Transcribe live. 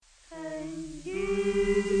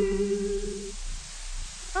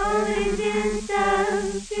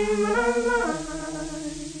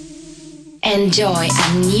Enjoy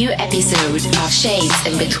a new episode of Shades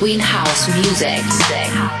in Between House Music.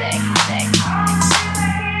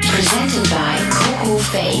 Presented by Coco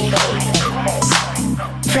Faye.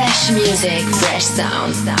 Fresh music, fresh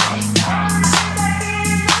sound.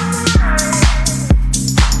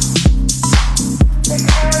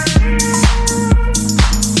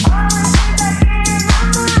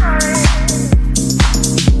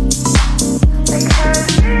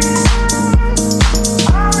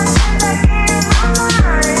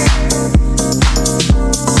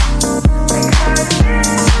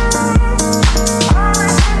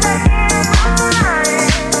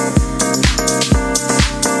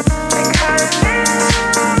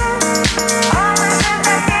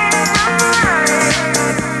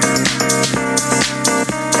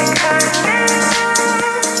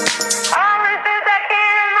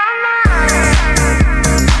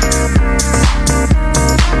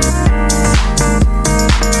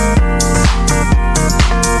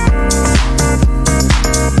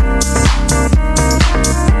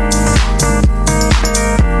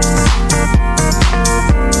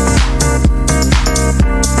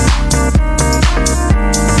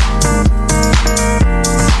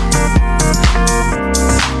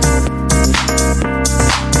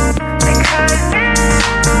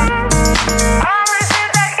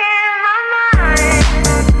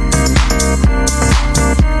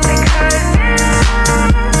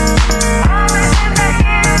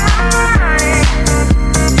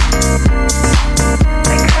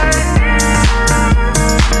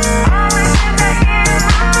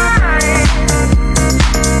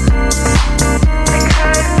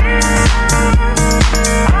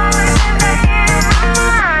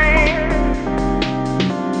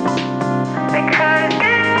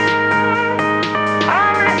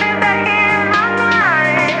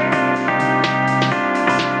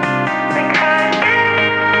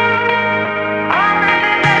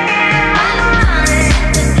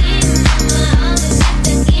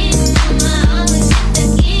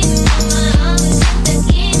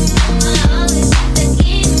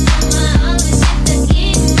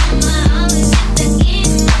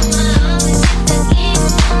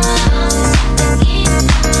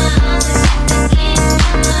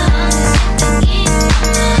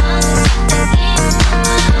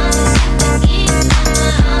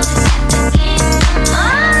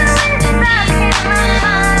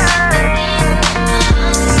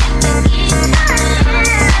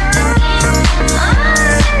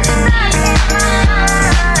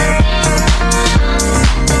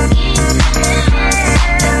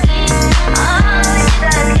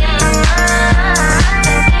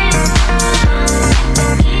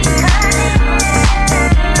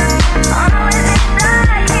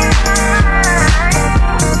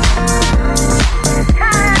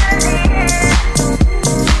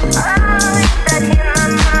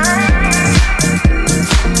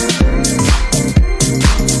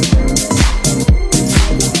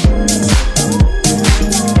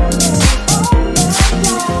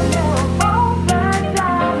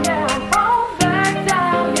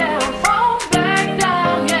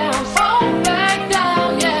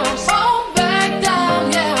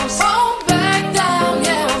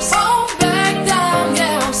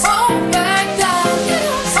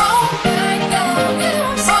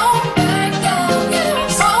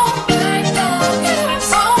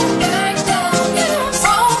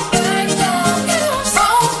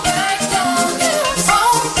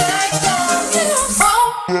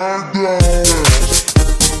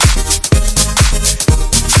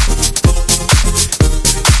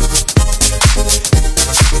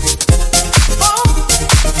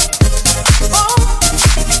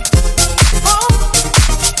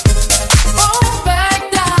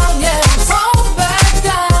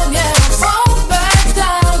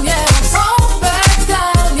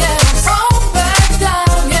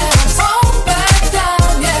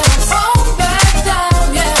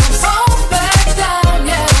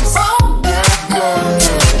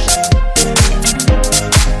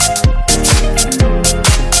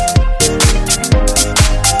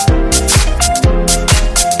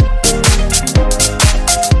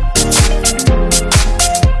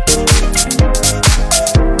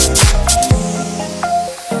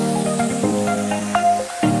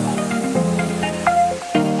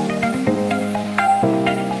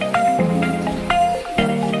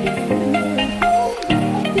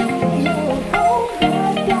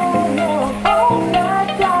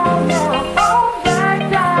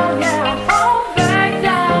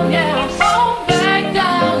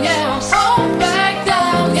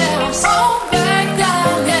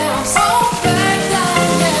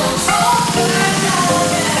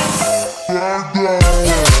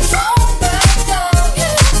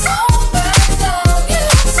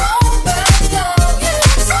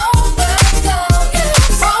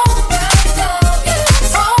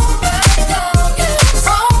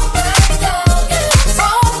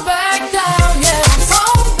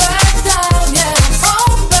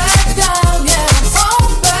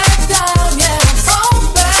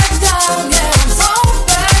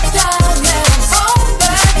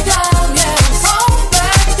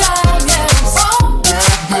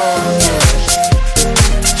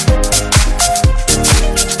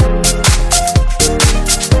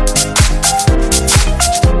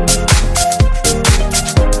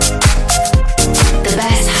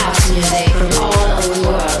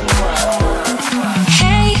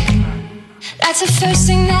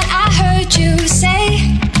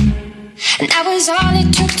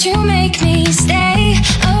 to make me stay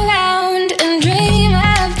around and dream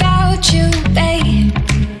about you, babe.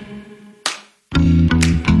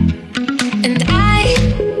 And I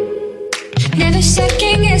never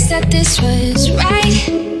second guessed that this was right.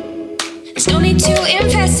 There's no need to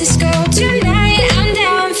impress this girl tonight. I'm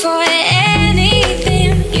down for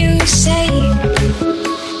anything you say.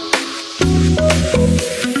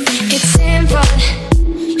 It's simple,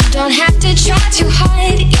 you don't have to try too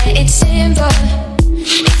hard. Yeah, it's simple.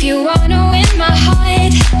 If you wanna win my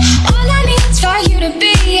heart, all I need is for you to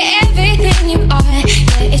be everything you are.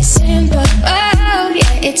 Yeah, it's simple. Oh,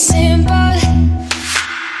 yeah, it's simple.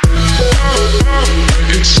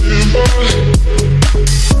 It's simple.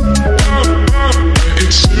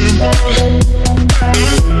 It's simple.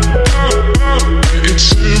 It's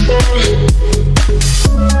simple.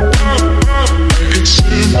 It's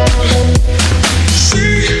simple.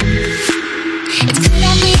 See, it's clear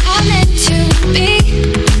that we are meant to be.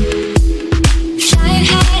 Flying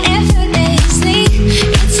high effortlessly.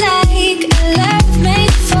 It's like a love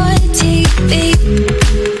made for TV.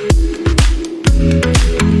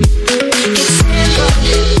 It's simple.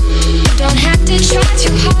 You don't have to try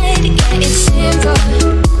too hard. Yeah, it's simple.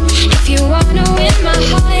 If you wanna win my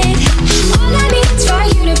heart, all I need is for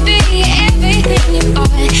you to be everything you are.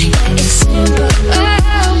 Yeah, it's simple.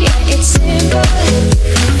 Oh, yeah, it's simple.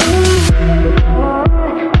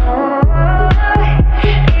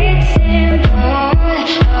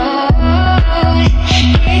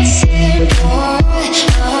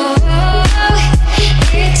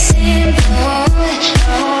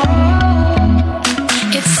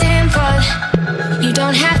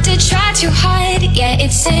 Too hard, yeah,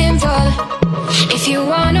 it's simple. If you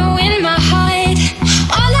wanna win my heart,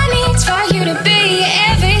 all I need is for you to be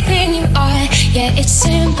everything you are. Yeah, it's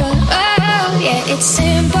simple. Oh, yeah, it's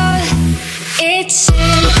simple. It's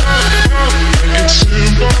simple. it's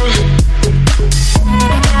simple.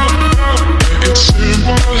 It's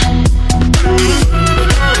simple.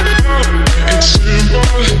 It's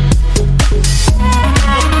simple.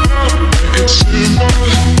 It's simple.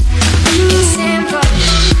 It's simple.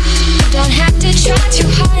 Don't have to try too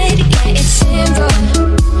hard, yeah, it's simple.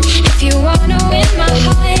 If you wanna win my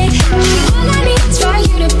heart, all I need is for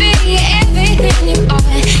you to be everything you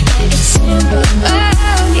are. Yeah, it's simple.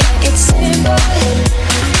 Oh, yeah, it's simple.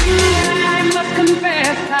 I must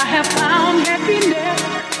confess I have found happiness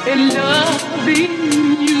in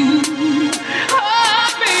loving you. Oh,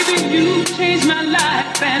 baby, you changed my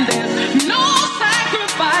life, and there's no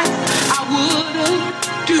sacrifice I wouldn't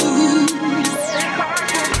do.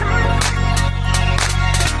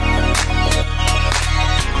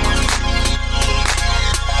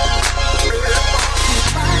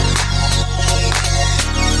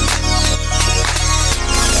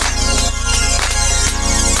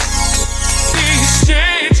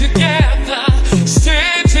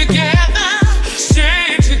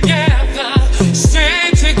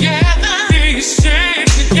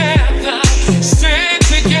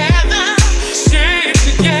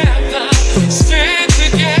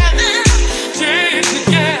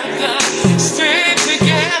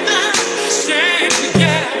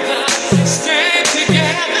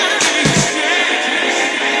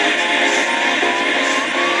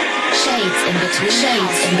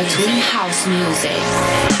 Shades in between house music.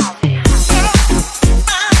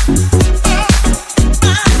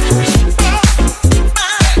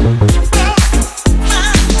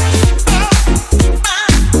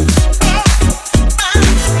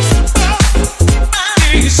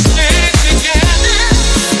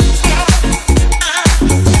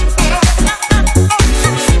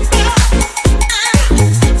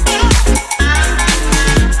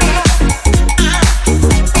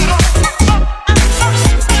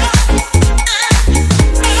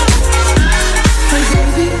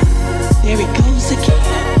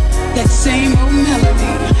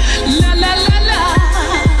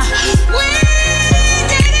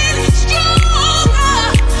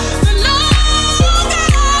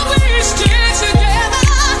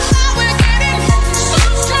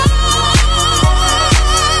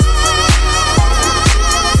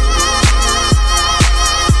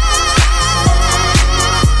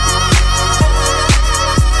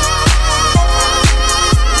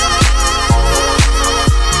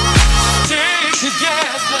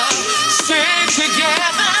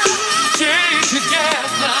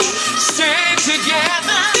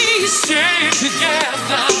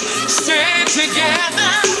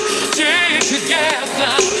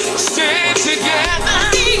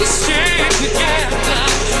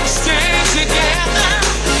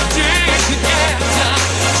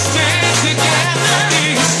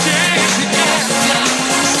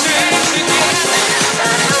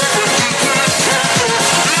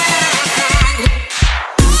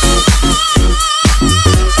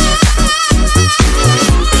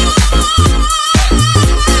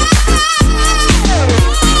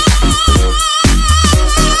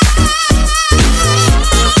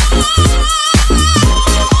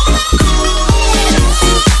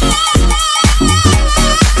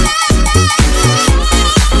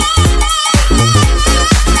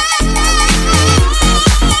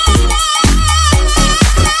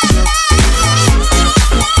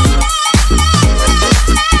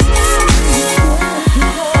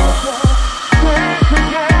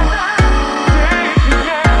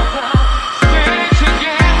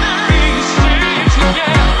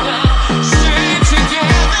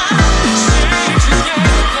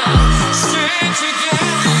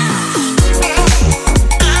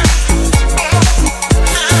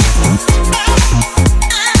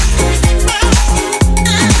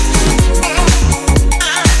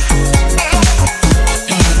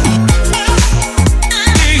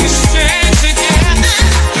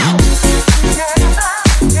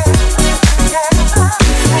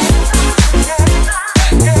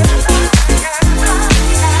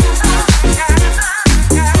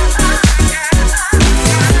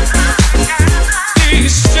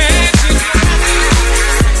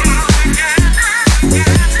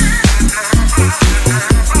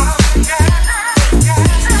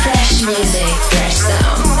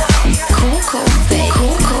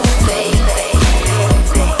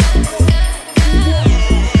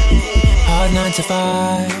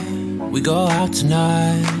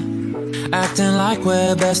 Acting like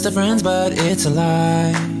we're best of friends, but it's a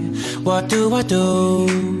lie. What do I do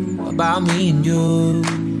about me and you?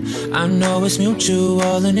 I know it's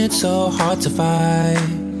mutual and it's so hard to fight.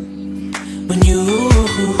 When you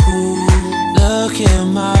look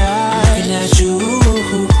in my eyes, looking at you,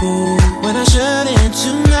 when I shouldn't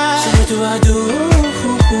tonight. So what do I do?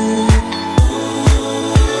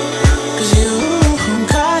 Cause you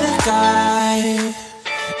got a guy.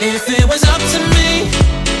 If it was up to me,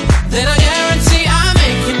 then I guarantee I'll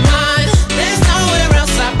make you mine. There's nowhere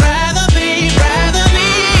else I'd rather be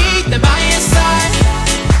than by your side.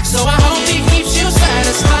 So I hope he keeps you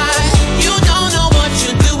satisfied. You don't know what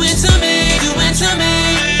you're doing to me, doing to me.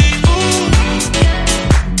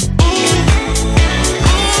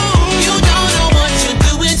 You don't know what you're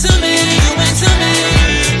doing to me, doing to me.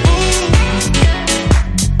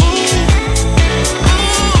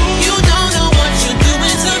 You don't know what you're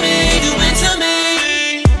doing to me, doing to me.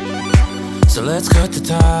 So let's cut the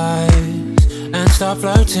ties and stop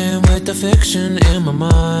flirting with the fiction in my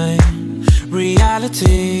mind.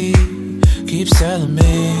 Reality keeps telling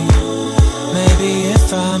me, maybe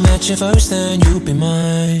if I met you first, then you'd be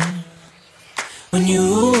mine. When you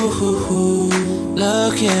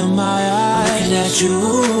look in my eyes, looking at you,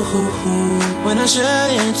 when I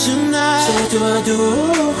shouldn't tonight. So what do I do?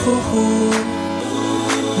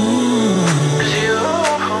 Cause you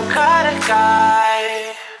got a guy.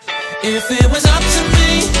 If it was up to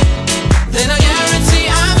me, then I guarantee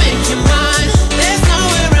I'll make you mine. There's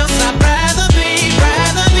nowhere else I'd rather be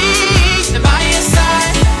than by your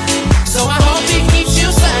side. So I hope he keeps you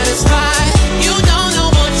satisfied. You don't know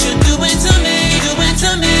what you're doing to me, doing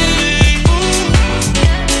to me.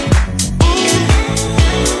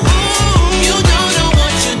 You don't know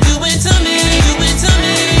what you're doing to me, doing to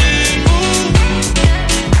me.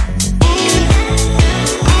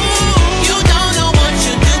 You don't know what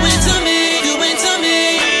you're doing to me, doing to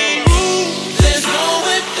me. There's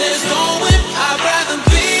nowhere I'd rather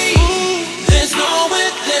be. There's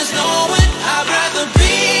nowhere I'd rather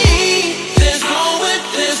be. There's nowhere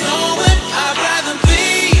I'd rather be.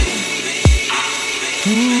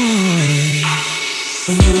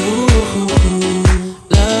 When you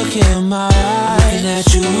look in my eyes, looking at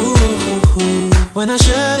you, when I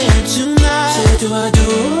shouldn't tonight. So what do I do?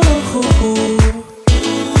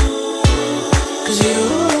 Cause you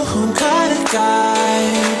got a guy.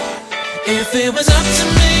 If it was up to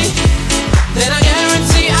me, then I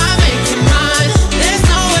guarantee I'll make you mine. There's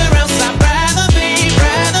nowhere else I'd rather be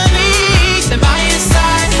than by your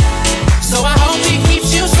side. So I hope he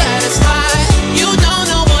keeps you satisfied. You don't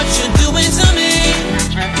know what you're doing to me.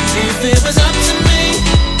 If it was up to me,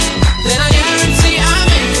 then I guarantee I'll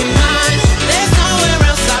make you mine. There's nowhere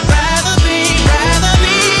else I'd rather be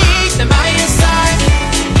than by your side.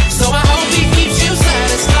 So I hope he keeps you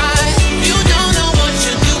satisfied. You don't know what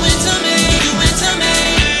you're doing to me, doing to me.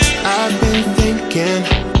 I've been thinking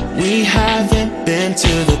we haven't been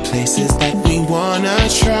to the places that we wanna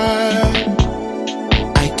try.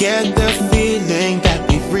 I get the feeling that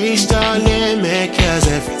we've reached our limit, cause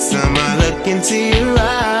every time I look into your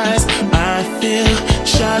eyes, I feel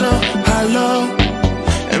shallow, hollow,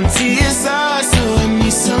 empty inside. So I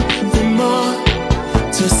need something more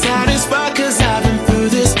to satisfy, cause I've been through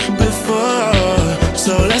this before.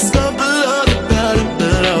 So let's go below the belt,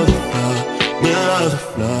 below the floor, below the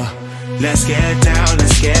floor. Let's get down,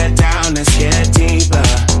 let's get down, let's get deeper.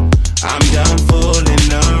 I'm done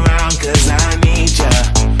fooling around cause I need ya.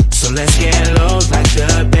 So let's get low like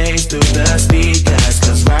the bass through the speakers,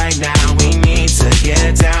 cause right now we need to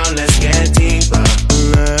get down, let's get deeper.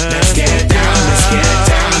 Let's get down, let's get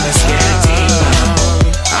down, let's get deeper.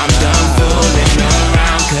 I'm done fooling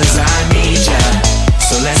around cause I need ya.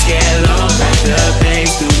 So let's get low like the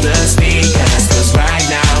bass through the speakers, cause right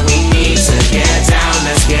now we need to get down,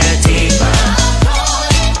 let's get deeper.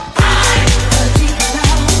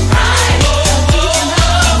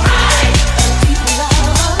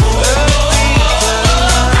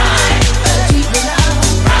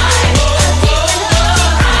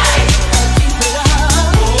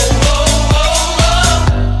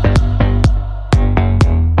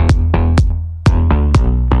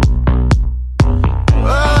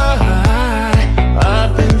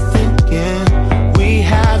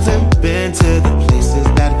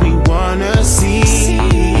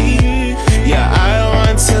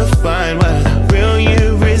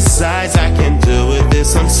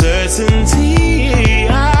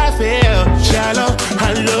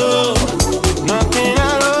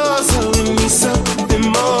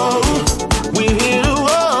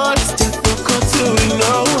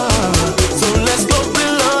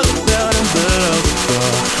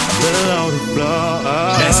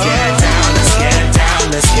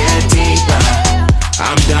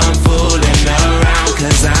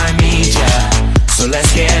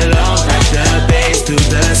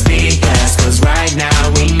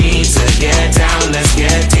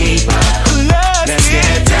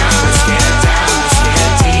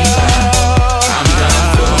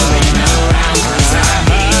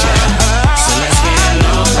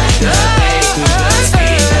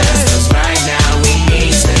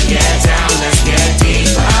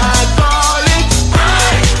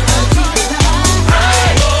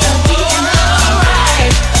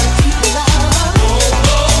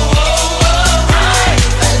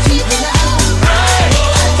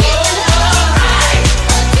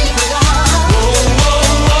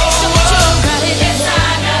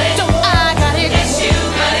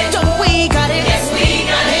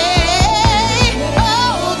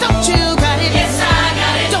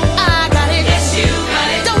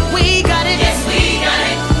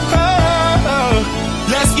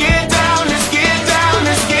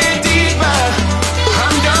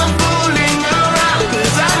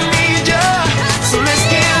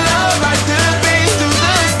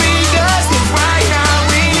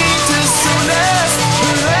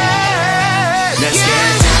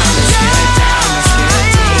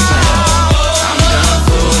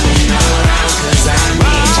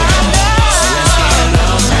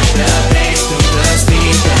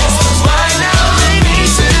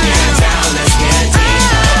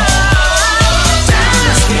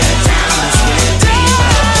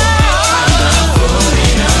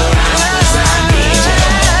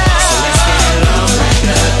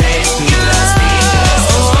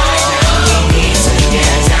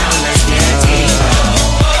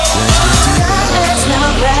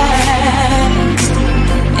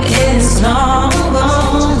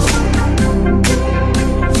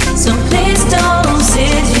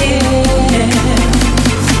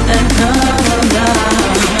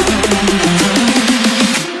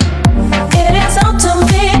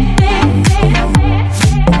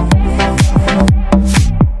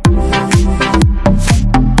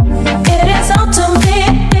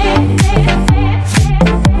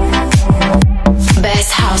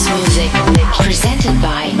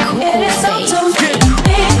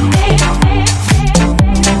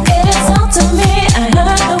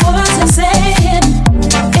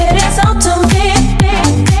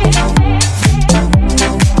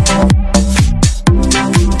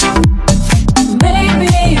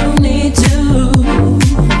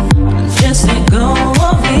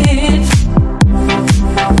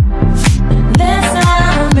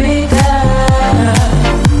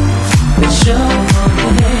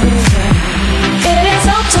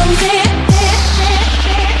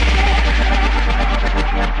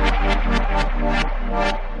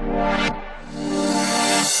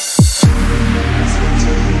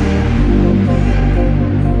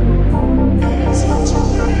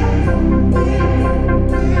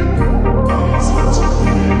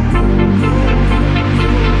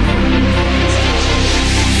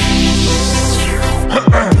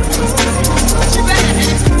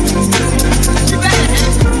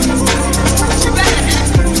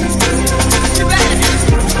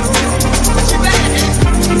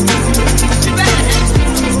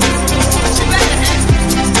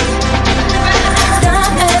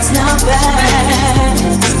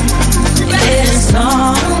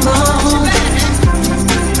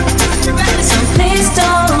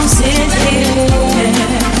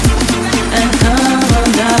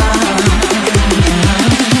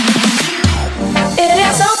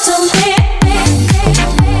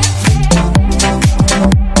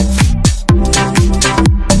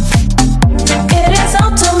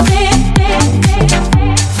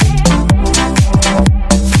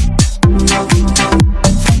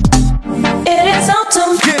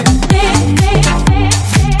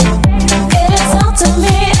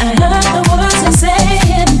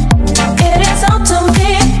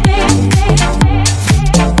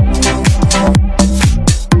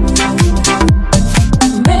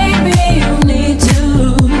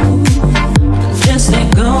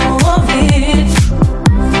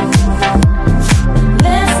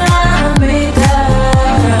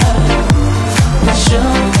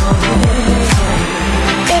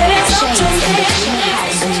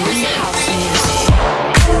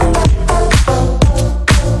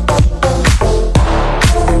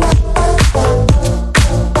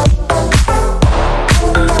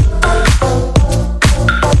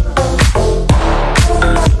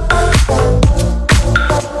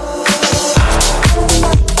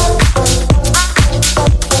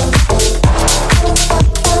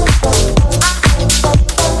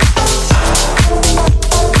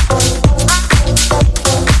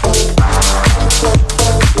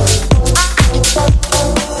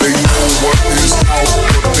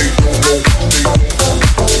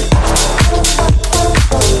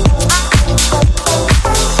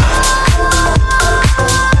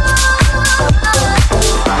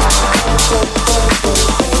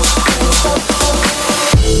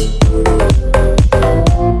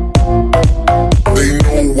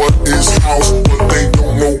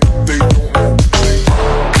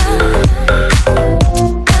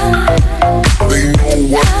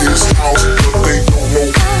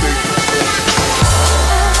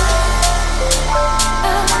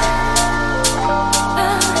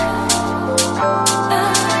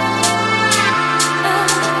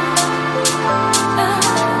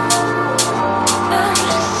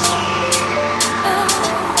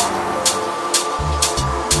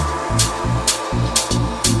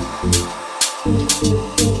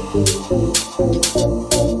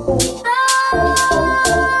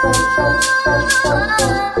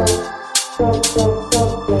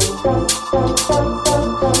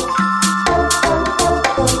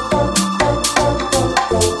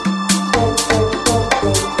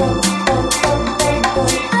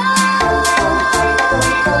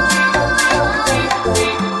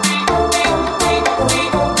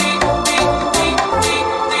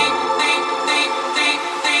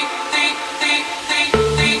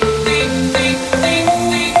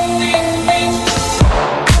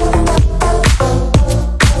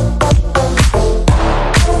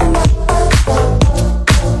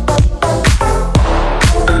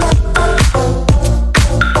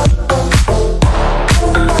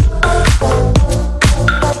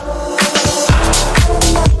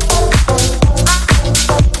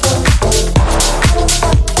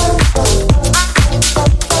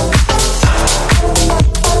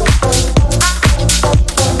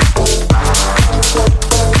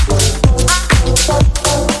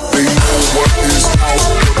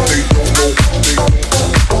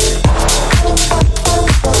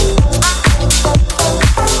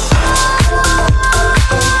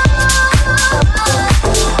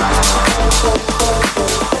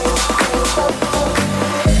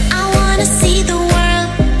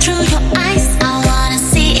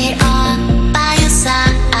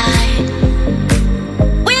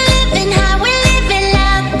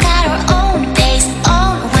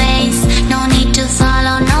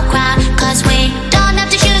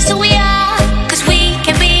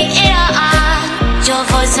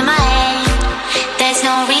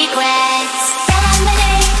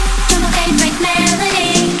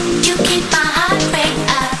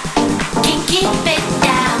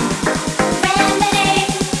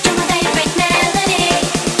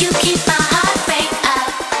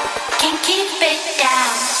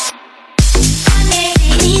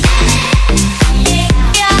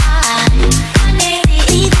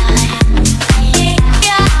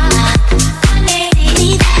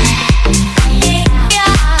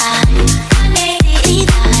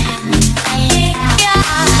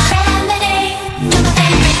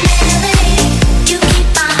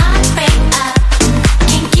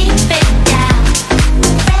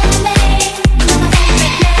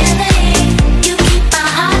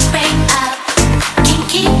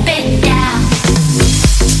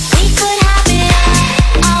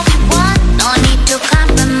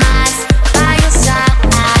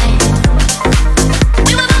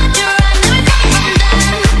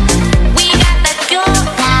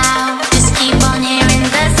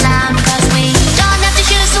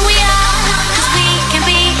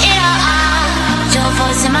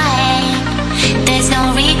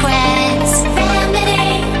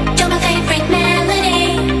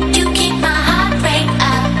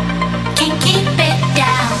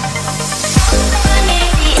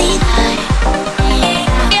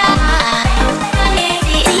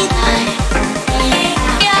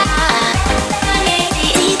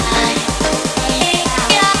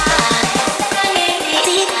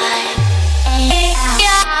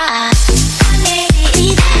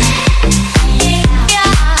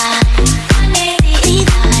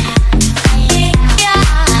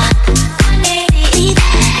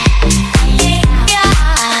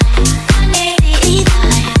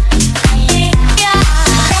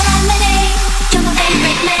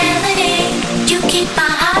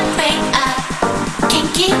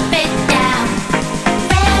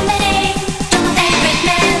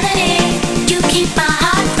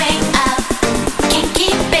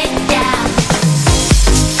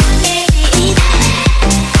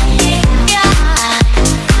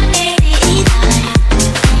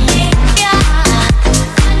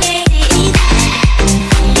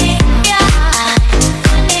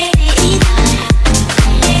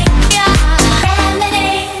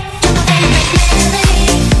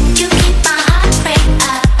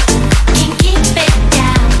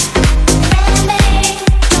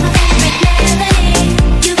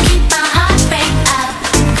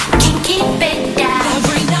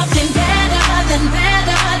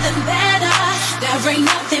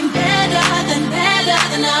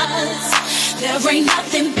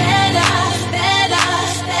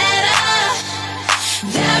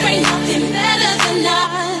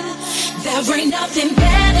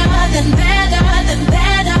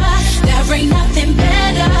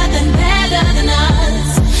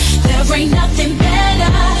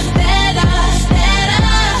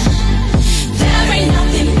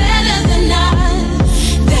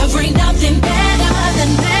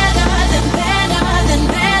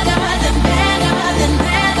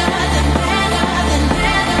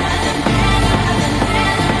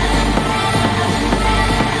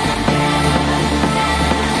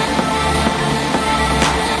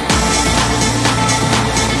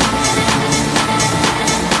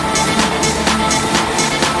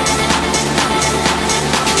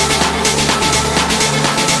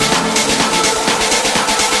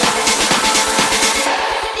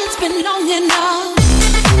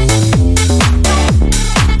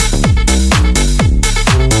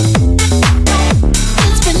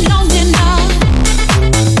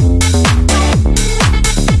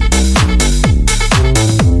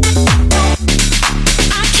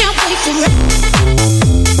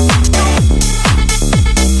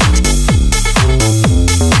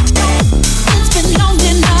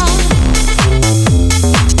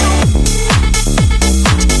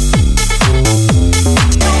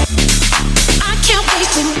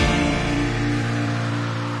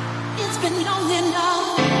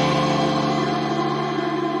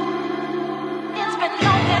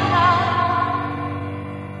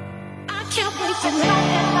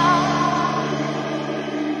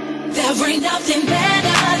 ain't nothing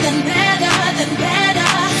better than better than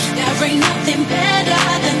better. There ain't nothing better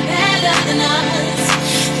than us.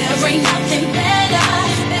 There ain't nothing better,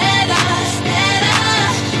 better, better.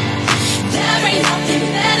 There ain't nothing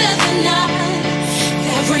better than us.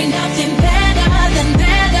 There ain't nothing better than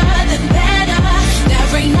better than better.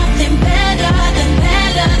 There ain't nothing better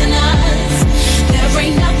than us. There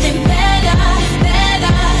ain't nothing better,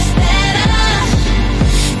 better, better.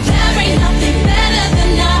 There ain't nothing better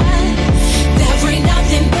than us. There ain't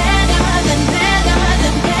nothing better than better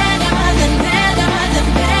than better than better than better than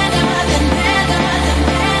better than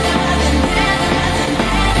better than better than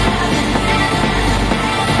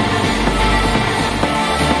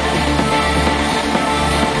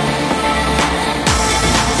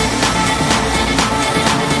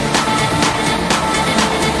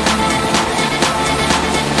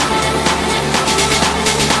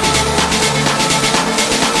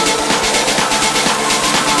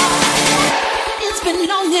It's been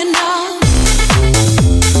long enough.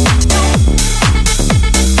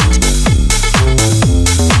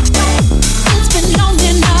 It's been long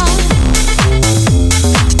enough.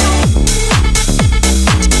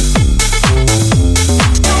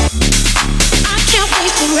 I can't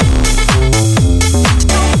wait for it.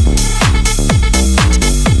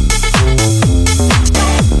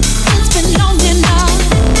 It's been long enough.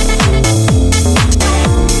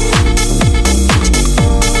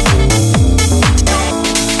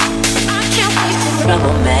 I can't wait for it.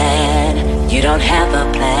 Trouble man, you don't have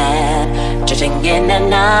a plan. Drifting in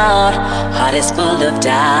and out, heart is full of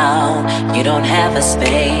doubt. You don't have a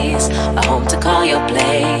space, a home to call your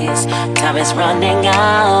place. Time is running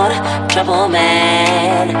out. Trouble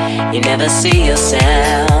man, you never see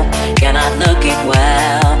yourself. You're not looking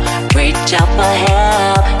well. Reach out for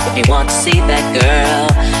help if you want to see that girl.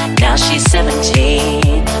 Now she's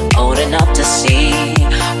 17, old enough to see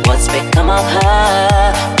what's become of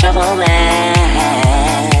her. Trouble man.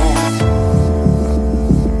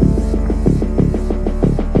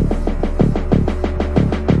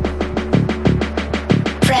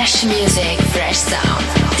 Fresh music, fresh sound.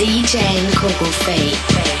 DJ Coco Fay.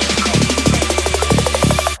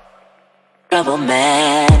 Trouble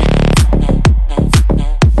man.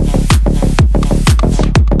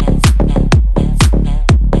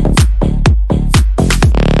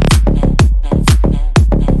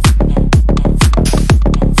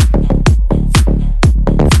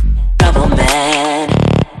 Trouble man.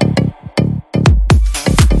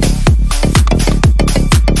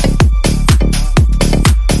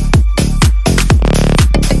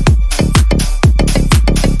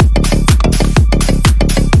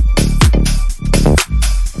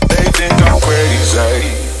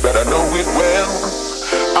 But I know it well.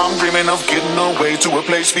 I'm dreaming of getting away to a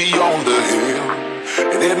place beyond the hill.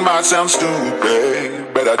 And it might sound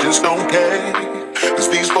stupid, but I just don't care. Cause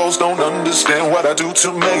these folks don't understand what I do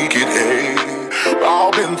to make it, hey.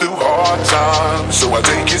 I've been through hard times, so I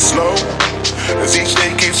take it slow. As each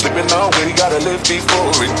day keeps slipping away, gotta live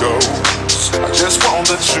before it goes. I just want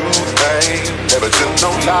the truth, babe, never tell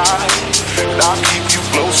no lie. And I'll keep you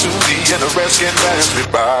close to me and the rest can pass me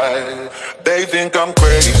by. They think I'm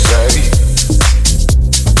crazy.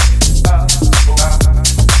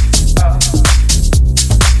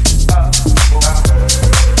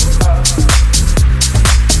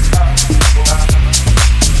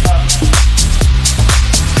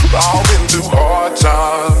 I've been through hard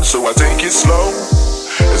times, so I take it slow.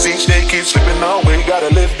 As each day keeps slipping away, gotta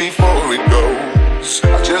live before it goes.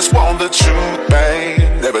 I just want the truth, babe,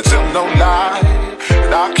 never tell no lie.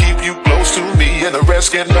 And I'll keep you close to me and the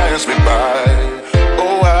rest can pass me by.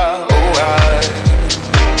 Oh, I, oh, I.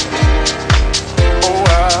 Oh,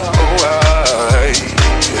 I, oh, I.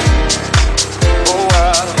 Oh,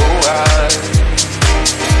 I, oh, I.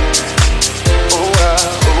 Oh, I,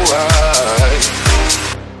 oh,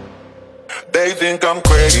 I. They think I'm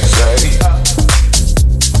crazy.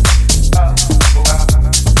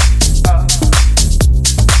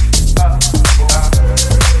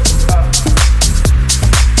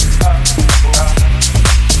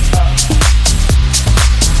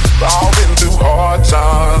 I've been through hard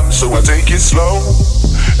times, so I take it slow.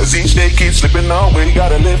 As each day keeps slipping away,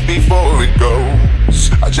 gotta live before it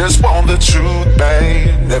goes. I just want the truth,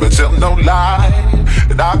 babe, never tell no lie.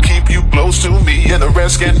 And I'll keep you close to me and the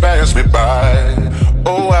rest can pass me by.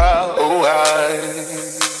 Oh, I, oh, I.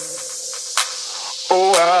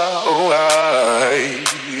 Oh, I, oh, I.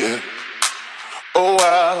 Oh,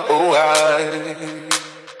 I, oh, I.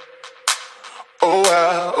 Oh,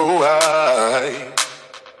 I, oh, I.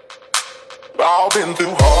 I've been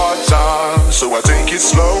through hard times, so I take it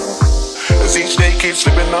slow. As each day keeps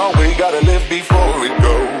slipping away, gotta live before it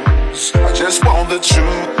goes. I just want the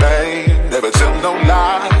truth, babe. Never tell no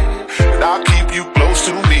lie. And I'll keep you close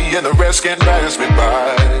to me, and the rest can pass me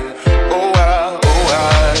by. Oh, I, oh,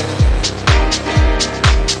 I.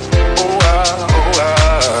 Oh, I, oh,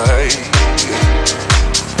 I.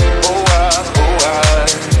 Oh, I, oh, I.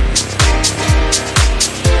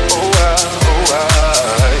 Oh, I, oh,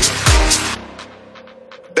 I.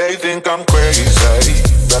 They think I'm crazy,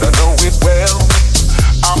 but I know it well.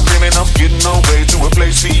 I'm dreaming of getting away to a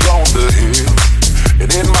place beyond the hill. And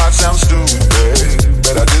it might sound stupid,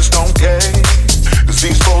 but I just don't care. Cause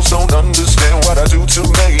these folks don't understand what I do to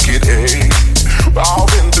make it, hey. I've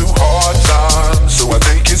been through hard times, so I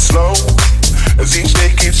take it slow. As each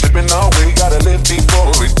day keeps slipping away, gotta live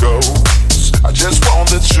before it goes. I just want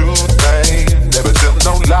the truth, babe, never tell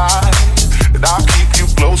no lie. And I'll keep you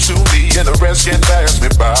close to me, and the rest can pass me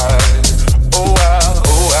by. Oh, I,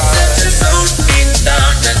 oh, I. Set your soul in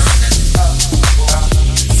darkness.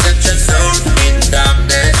 Set your soul in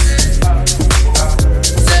darkness.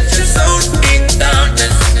 Set your soul in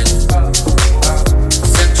darkness.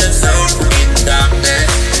 Set your soul in darkness.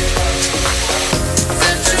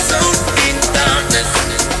 Set your soul in darkness.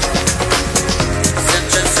 Set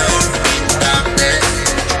your soul in darkness.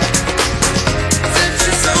 Set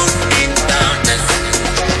your soul in darkness.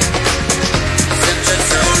 Set your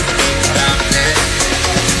soul in darkness.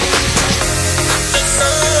 Set your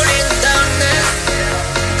soul in darkness.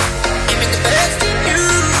 Give me the best in you.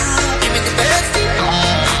 Give me the best in you.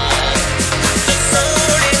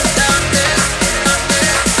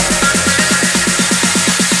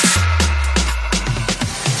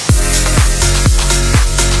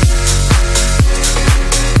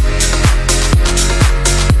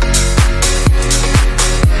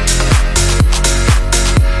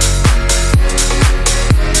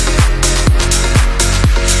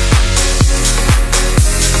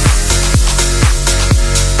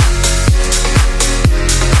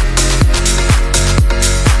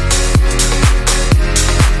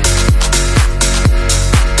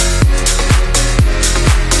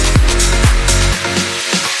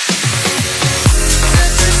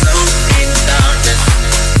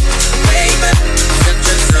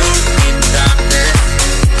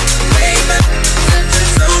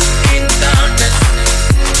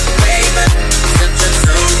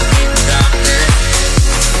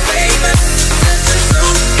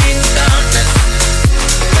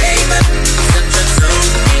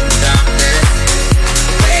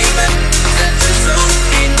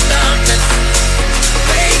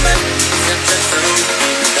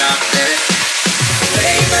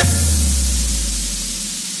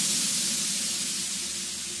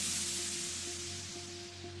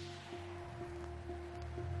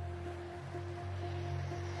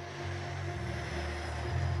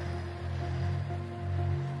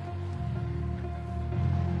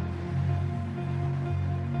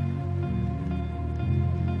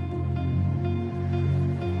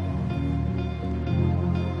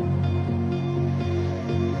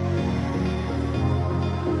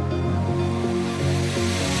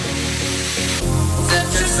 Set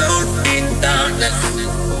your soul in darkness.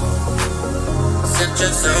 Set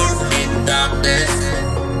your soul in darkness.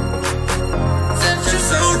 Set your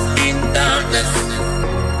soul in darkness.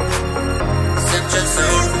 Set your soul in darkness. Set your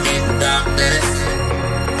soul in darkness.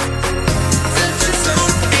 Set your soul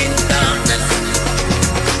in darkness.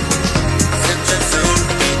 Set your soul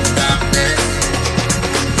in darkness.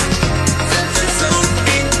 Set your soul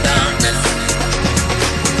in darkness.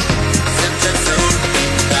 Set your soul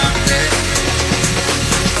in darkness.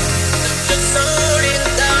 Set your soul in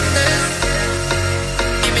darkness.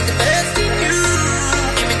 Give me the best in you.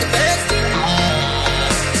 Give me the best in you.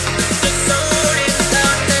 Set your soul in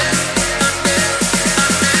darkness.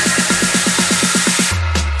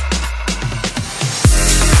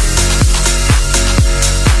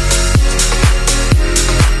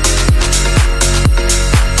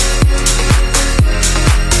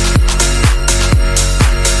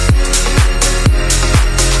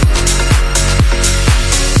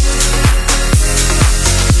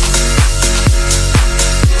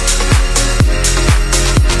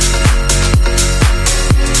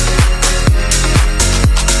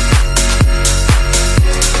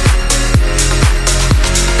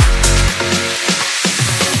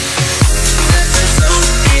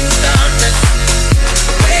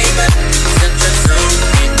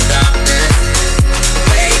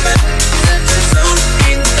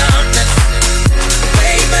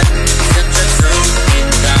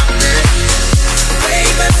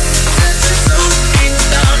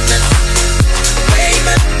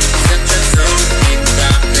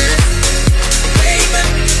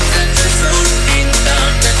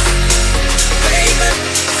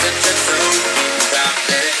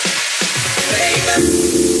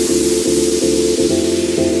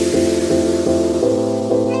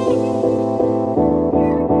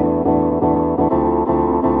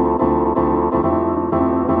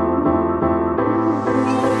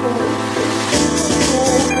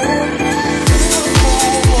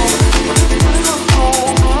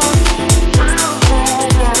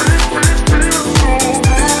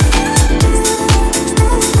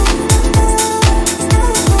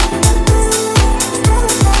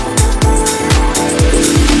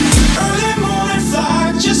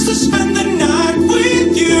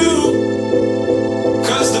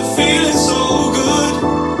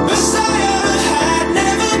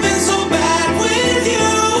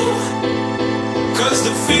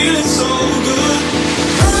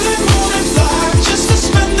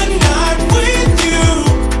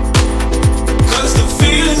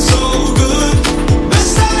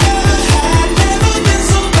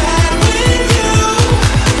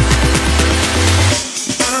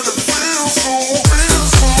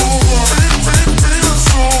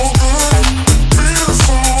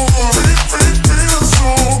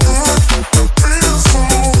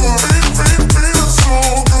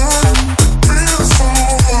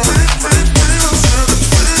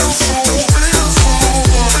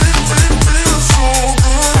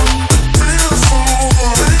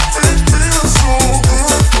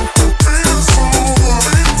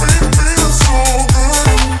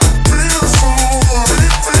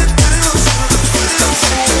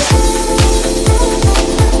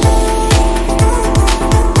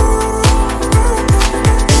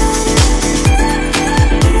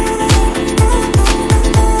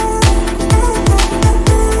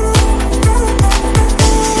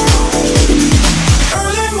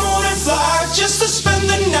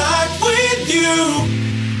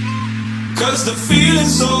 'cause the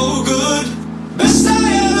feeling's so good. Best I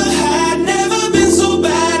ever had, never been so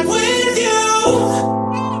bad with you.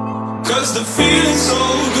 'Cause the feeling's so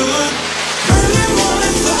good. Early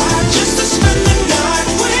morning flight just to spend the night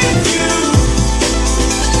with you.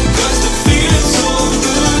 'Cause the feeling's so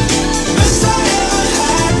good. Best I ever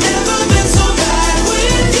had, never been so bad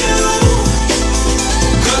with you.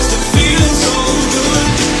 'Cause the feeling's so good.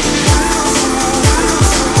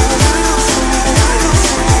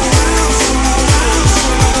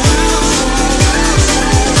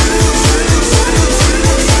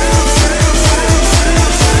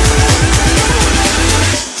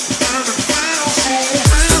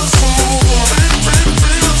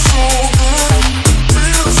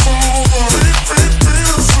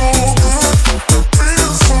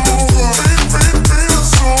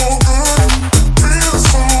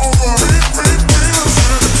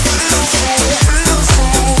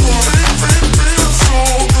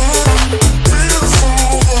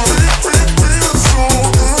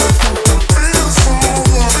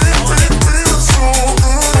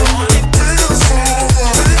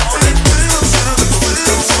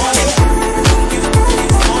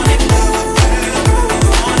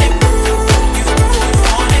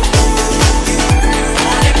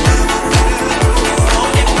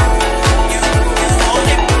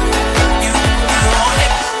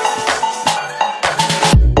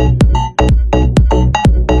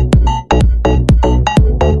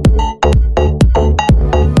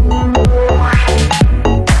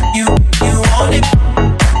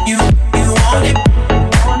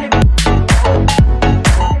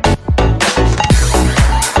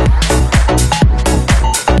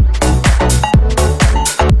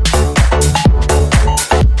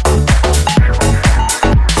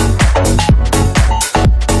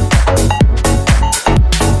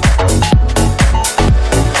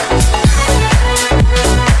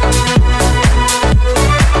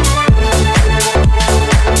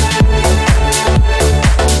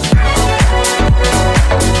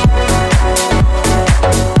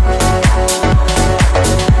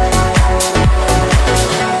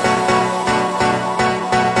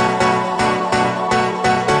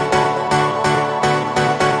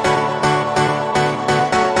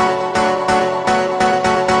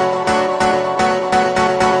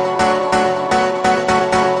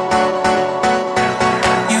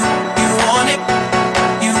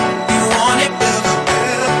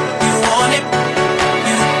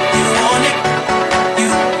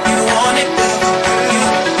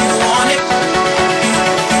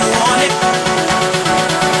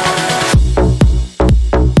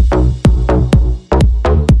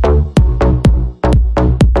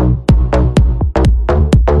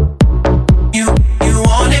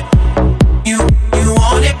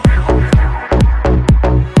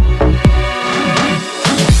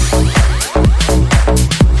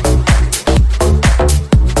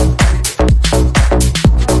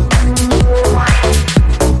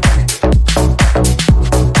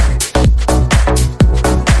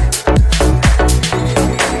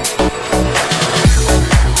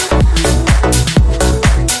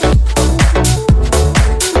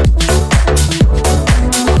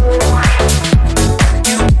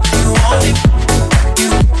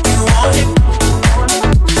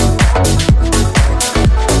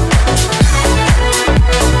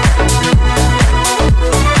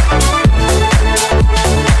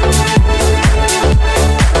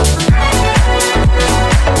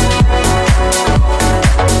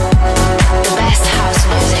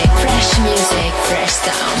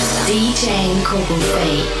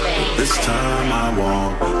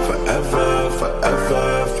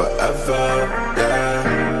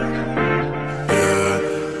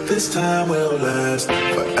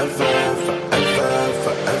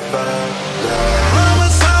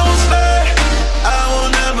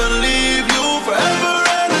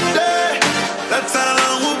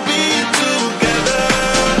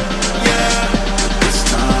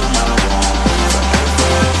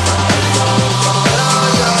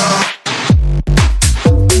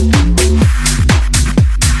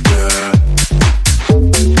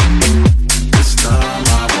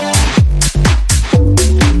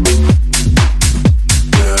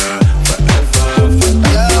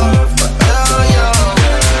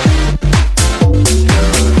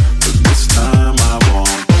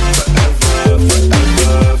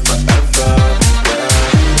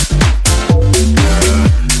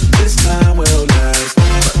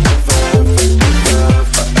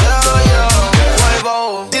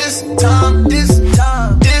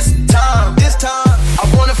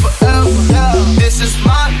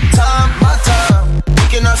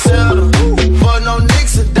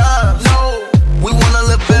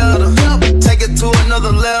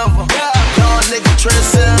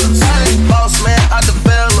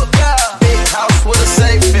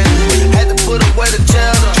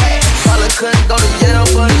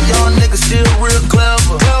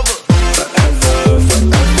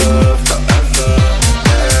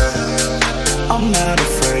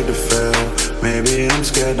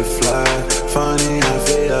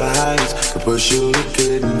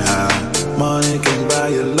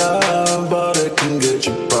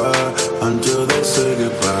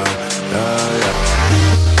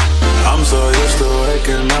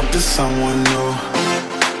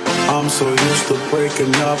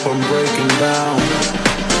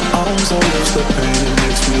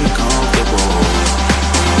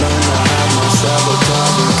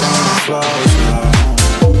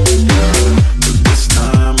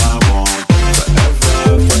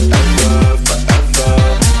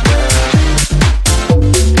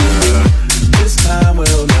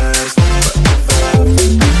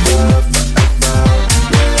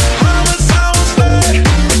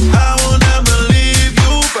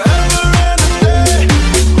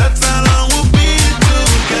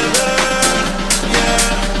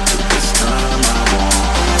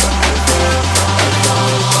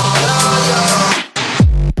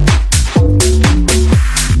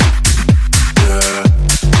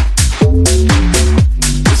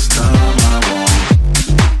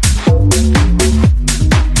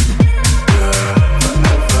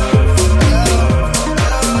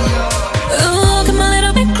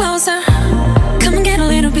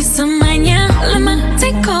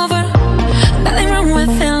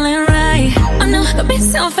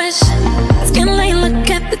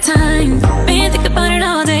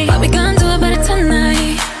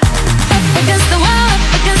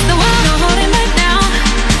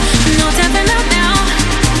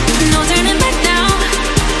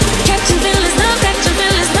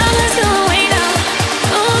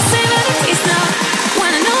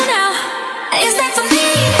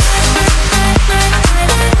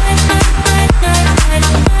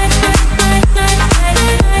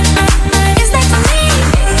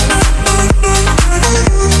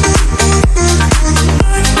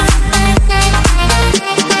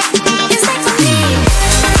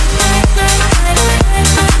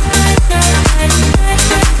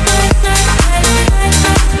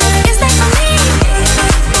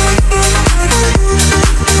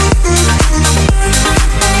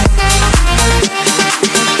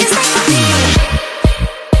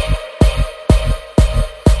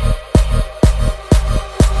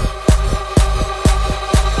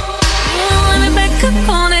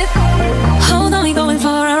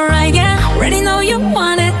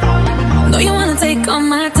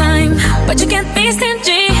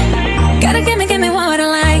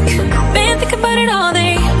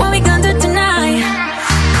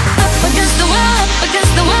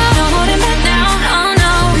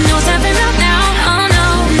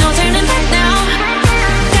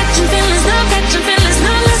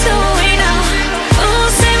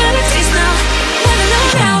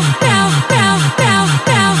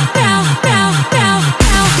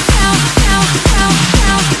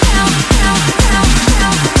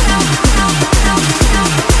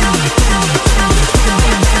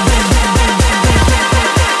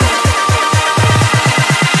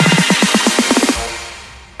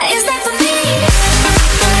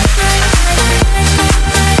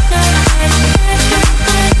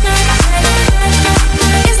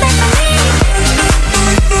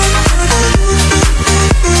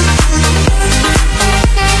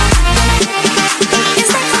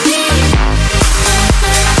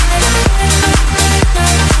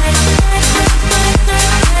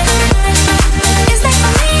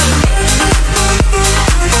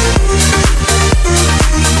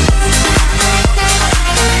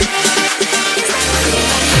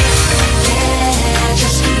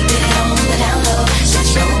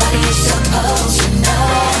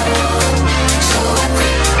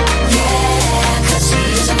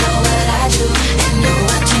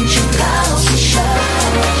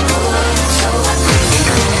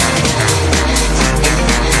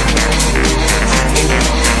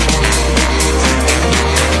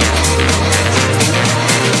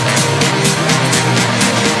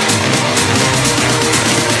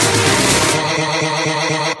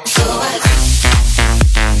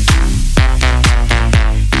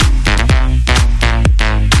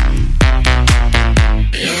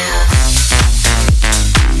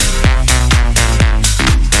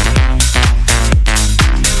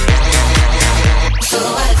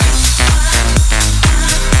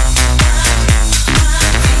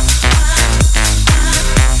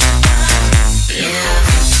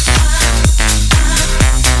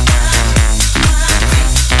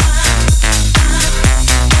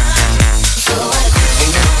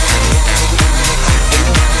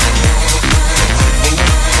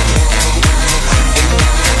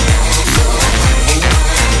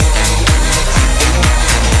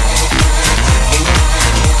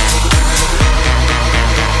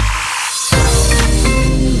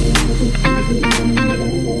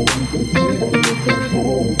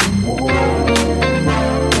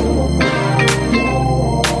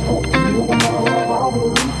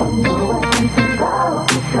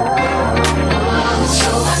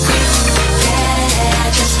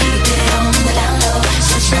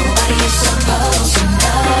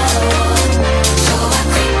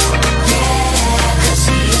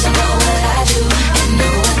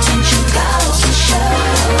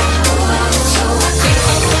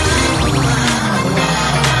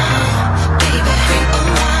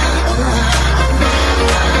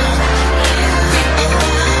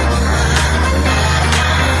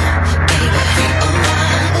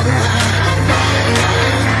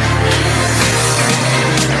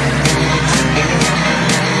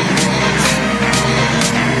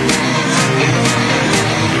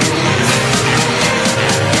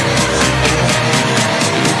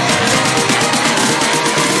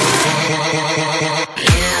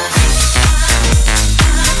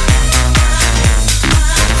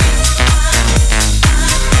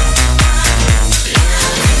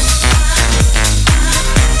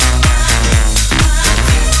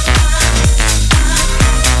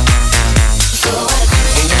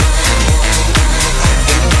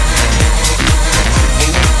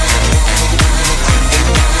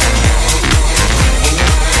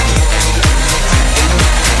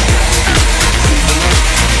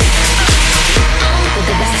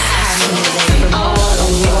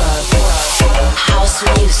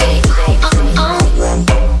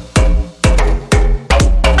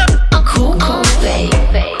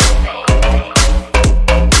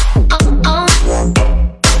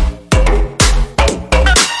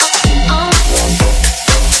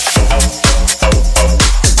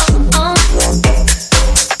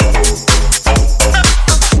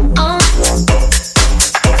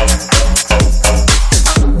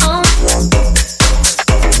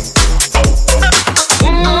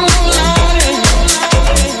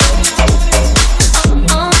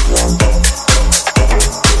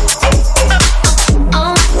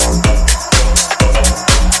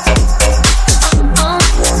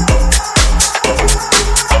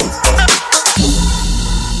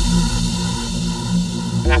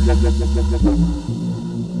 Don't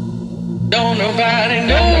nobody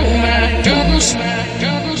know my troubles.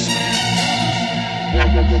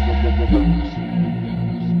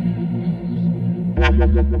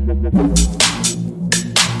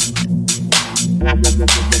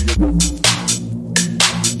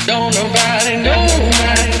 Don't nobody know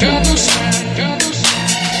my troubles.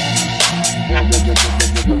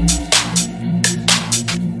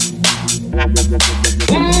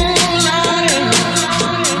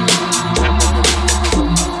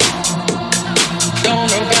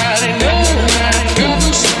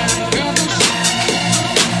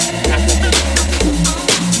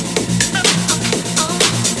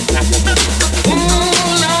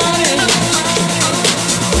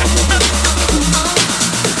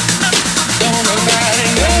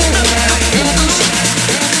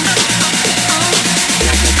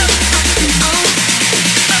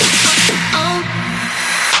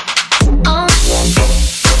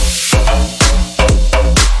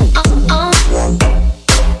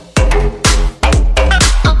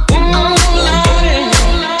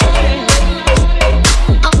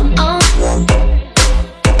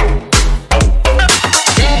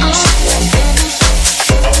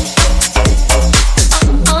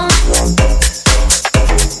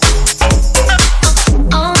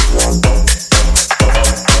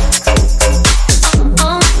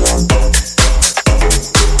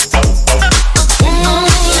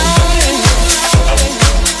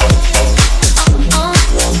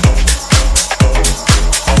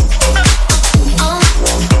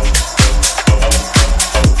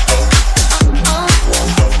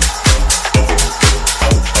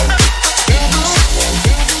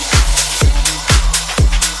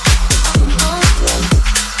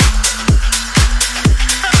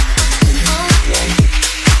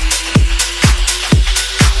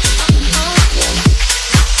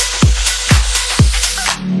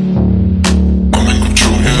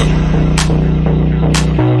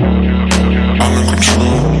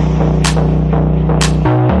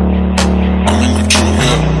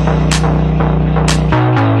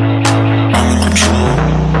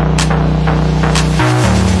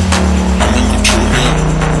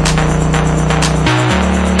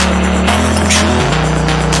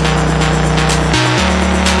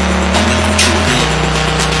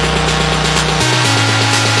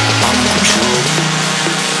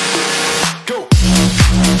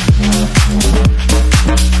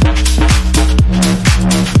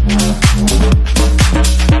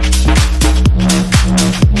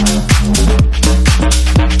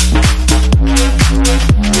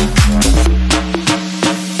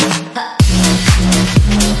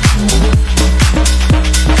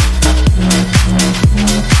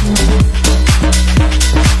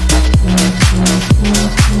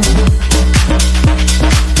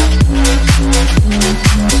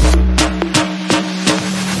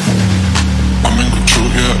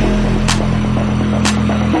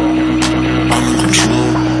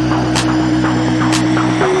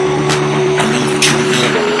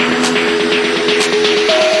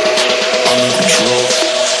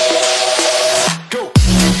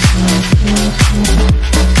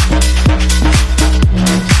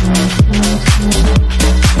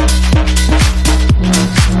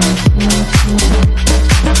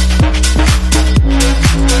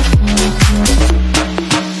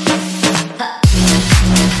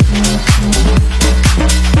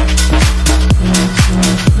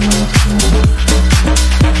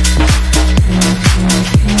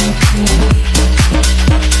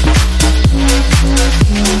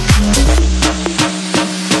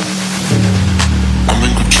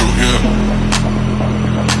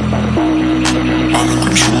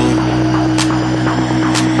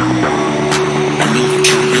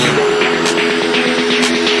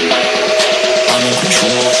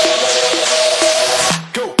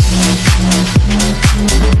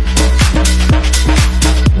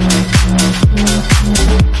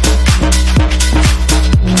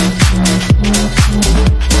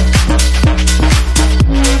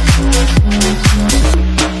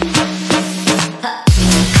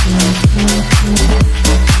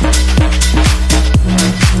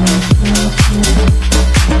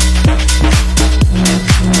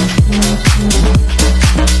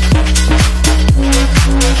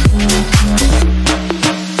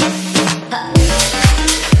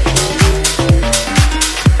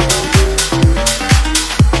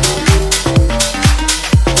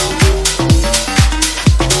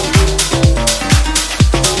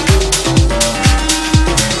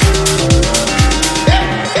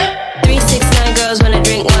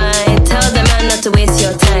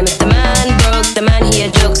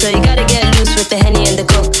 the Henny and the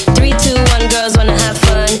Coke. 3, 2, 1, girls wanna have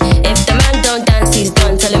fun.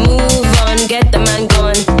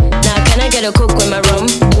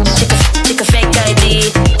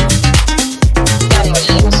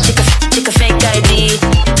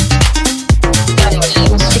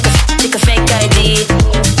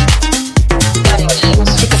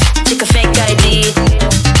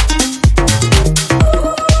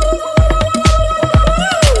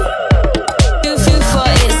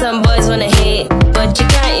 late, but you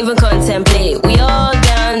can't even contemplate. We all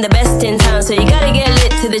down, the best in town, so you gotta get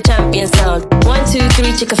lit to the champion sound. 1, 2,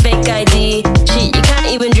 3, check a fake ID. Shit, you can't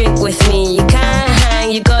even drink with me. You can't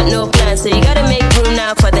hang, you got no plan, so you gotta make room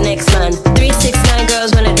now for the next man. 3, 6, 9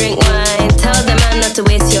 girls wanna drink wine. Tell the man not to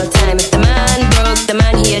waste your time. If the man broke, the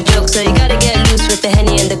man he a joke, so you gotta get loose with the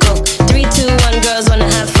Henny and the Coke. 3, 2, 1, girls wanna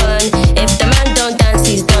have fun. If the man don't dance,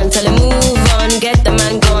 he's done. Tell him move on, get the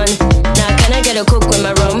man gone. Now can I get a Coke with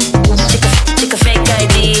my rum? Check a fake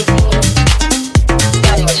ID.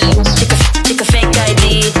 Check a fake ID.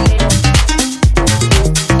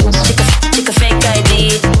 Check a fake ID.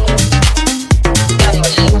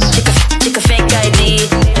 Check a fake ID.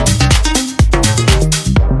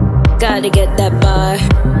 Gotta get that bar.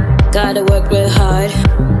 Gotta work real hard.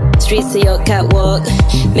 Streets of your catwalk.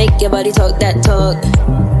 Make your body talk that talk.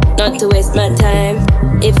 Not to waste my time.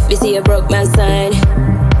 If you see a broke man sign,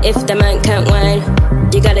 if the man can't whine,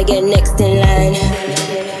 you gotta get next in line.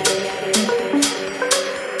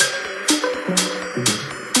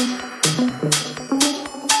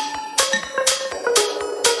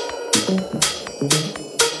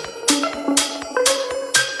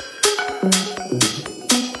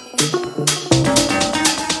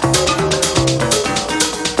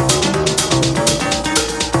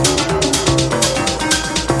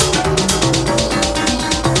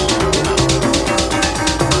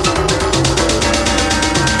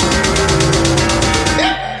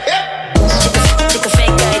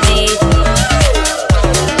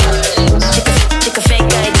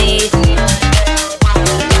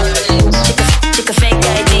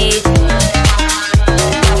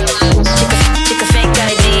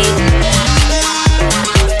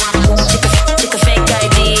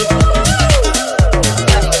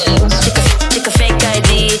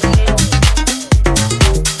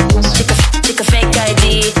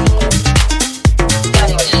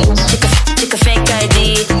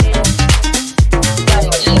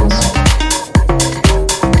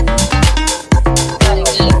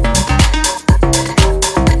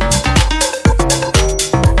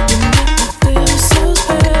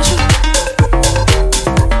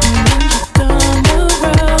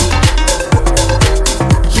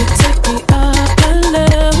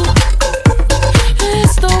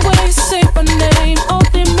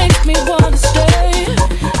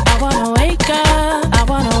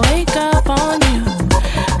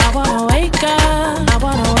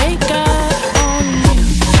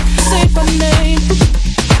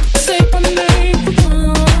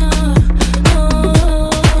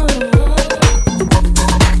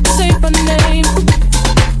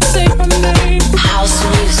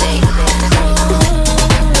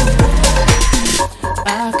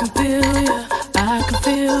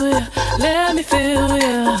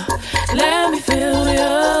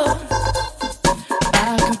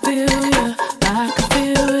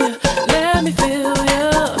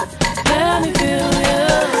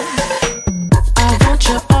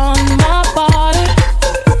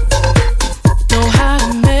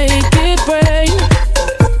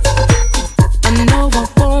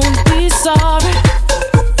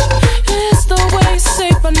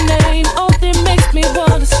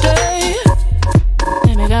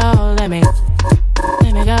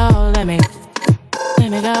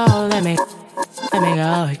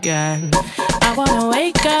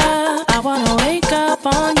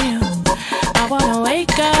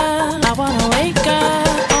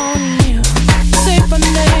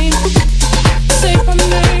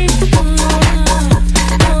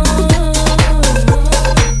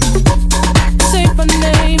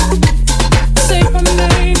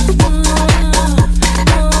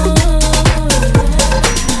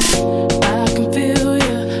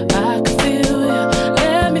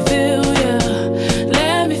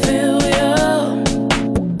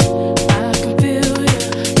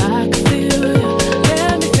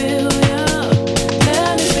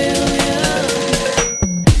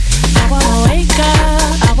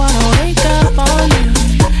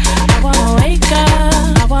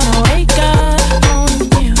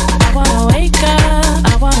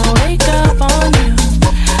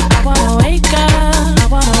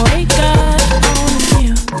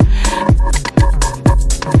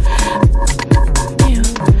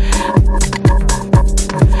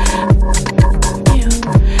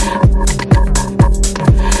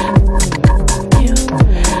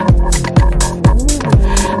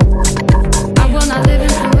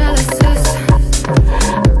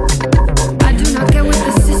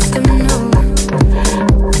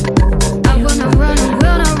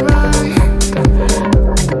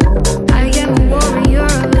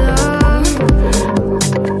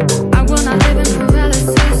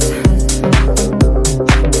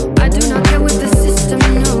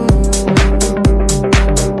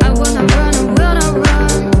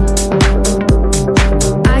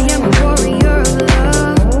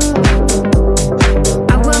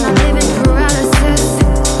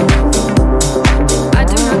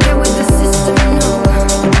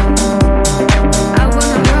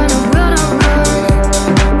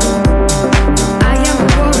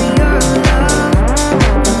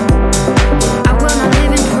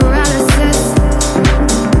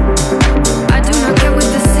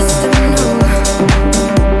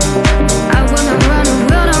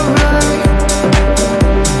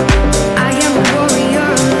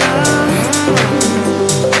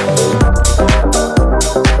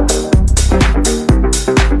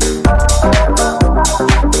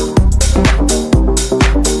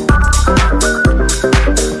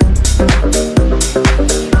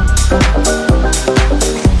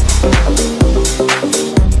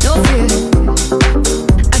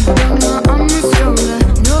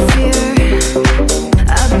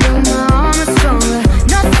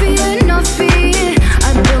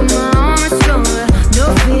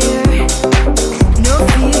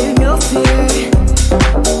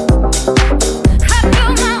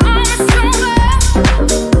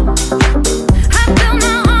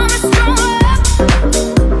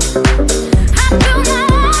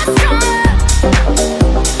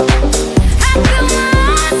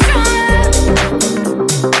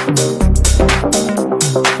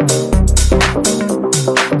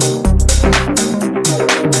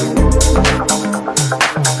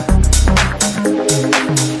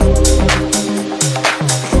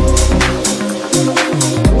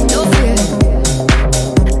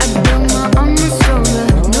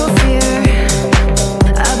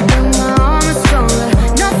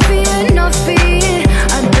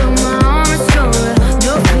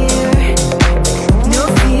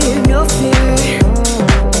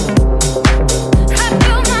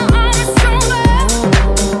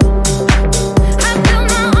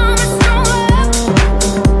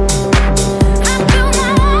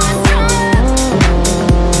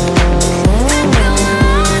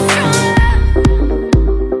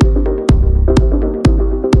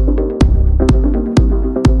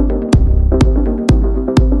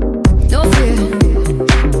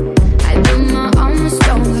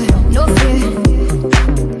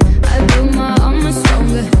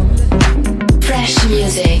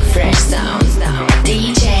 Music Fresh.